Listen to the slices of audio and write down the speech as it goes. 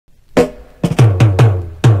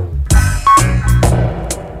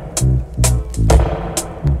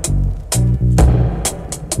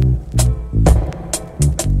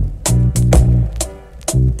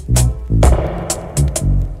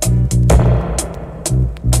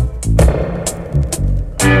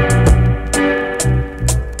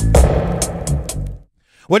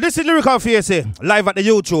Well, this is Lyrical Facey, live at the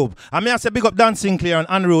YouTube. And me I say big up Dan Sinclair and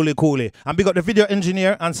Unruly Cooley. And big up the video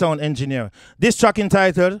engineer and sound engineer. This track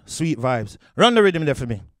entitled Sweet Vibes. Run the rhythm there for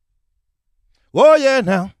me. Oh yeah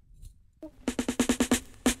now. If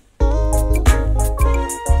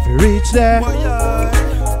you reach there,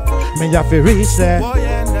 me have to reach there.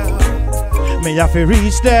 Me have to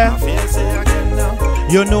reach there.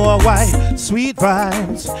 You know why? Sweet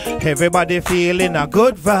vibes. Everybody feeling a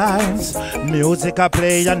good vibes. Music I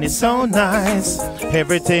play and it sound nice.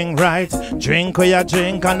 Everything right. Drink or you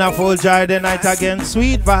drink and a full jar the night again.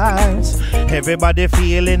 Sweet vibes. Everybody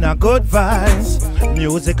feeling a good vibes.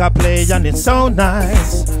 Music I play and it sound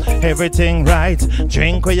nice. Everything right.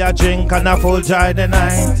 Drink or you drink and a full jar the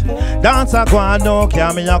night. Dance a Gwarn, no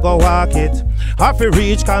care me I go walk it. Have to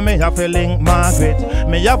reach, cause me have to link Margaret.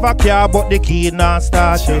 Me have a car but the key not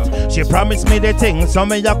start it. She promised me the thing, so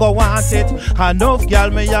me a go want it. Enough girl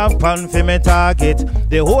me have pan for me target.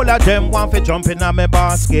 The whole of them want to jump in a me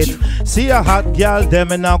basket. See a hot girl, them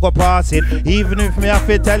me not go pass it. Even if me have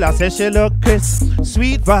to tell her, say she look crisp.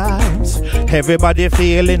 Sweet vibes, everybody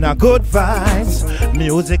feeling a good vibes.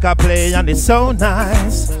 Music I play and it's so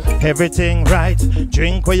nice. Everything right.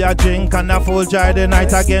 Drink where you drink and a full jar the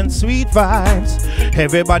night again. Sweet vibes.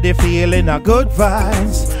 Everybody feeling a good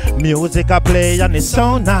vibes. Music I play and it's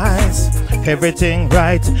so nice. Everything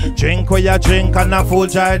right. Drink where you drink and a full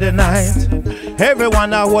jar the night.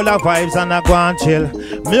 Everyone a whole of vibes and a go and chill.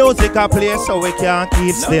 Music I play so we can't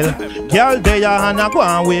keep still. Girl there and a go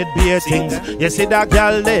on with beer things. You see that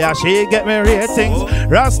girl there, she get me ratings.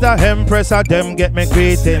 Rasta Empress of them get me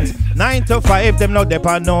greetings. 9 to 5 them no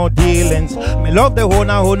depend no dealings. Me love the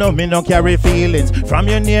owner who know me no carry feelings. From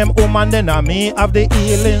your name woman then a me have the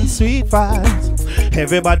healing. Sweet vibes.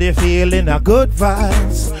 Everybody feeling a good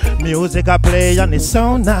vibes. Music I play and it's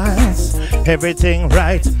so nice. Everything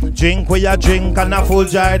right. Drink where you drink and a full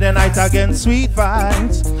jar the night again. Sweet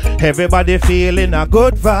vibes. Everybody feeling a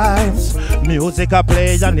good vibes. Music I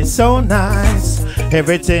play and it's so nice.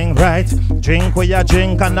 Everything right. Drink where you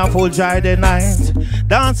drink and a full jar the night.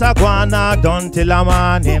 Dance a Gwarn done till a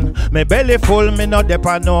morning. Me belly full, me no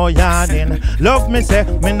depend no yarning. Love me say,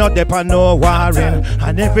 me no depend no warring.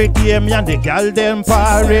 And every day me and the girl them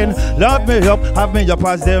parring. Love me up, have me up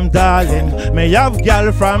as them darling. Me have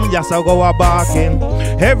girl from yes I go a barking.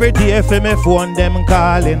 Every day for me phone them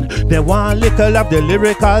calling. They want little of the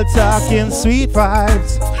lyrical talking. Sweet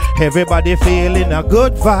vibes. Everybody feeling a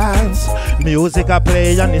good vibes. Music I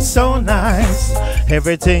play and it's so nice.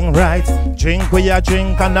 Everything right. Drink where you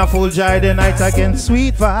drink and a full jar the night again.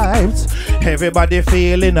 Sweet vibes. Everybody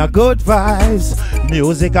feeling a good vibes.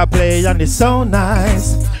 Music I play and it's so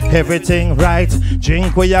nice. Everything right.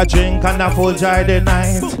 Drink where you drink and a full jar the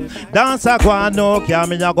night. Dance a Gwarn, no care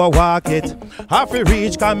me a go walk it. Have to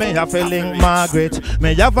reach cause me have to link Margaret.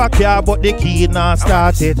 Me have a car but the key not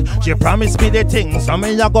start it. She promised me the thing so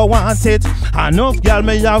me a go want it. Enough girl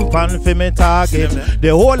me have pan for me target. The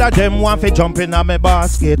whole of them want to jump in a me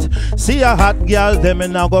basket. See a hot girl them me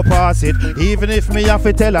not go pass it. Even if me have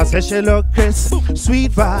to tell her say she look crisp.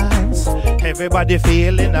 Sweet vibes. Everybody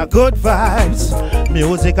feeling a good vibes.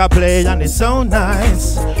 Music I play and it's so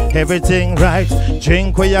nice. Everything right.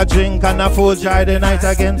 Drink where you drink and a full jar the night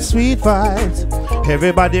again. Sweet vibes.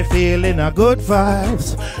 Everybody feeling a good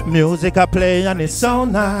vibes. Music I play and it's so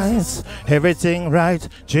nice. Everything right.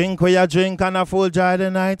 Drink where you drink and a full jar the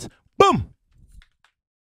night. Boom!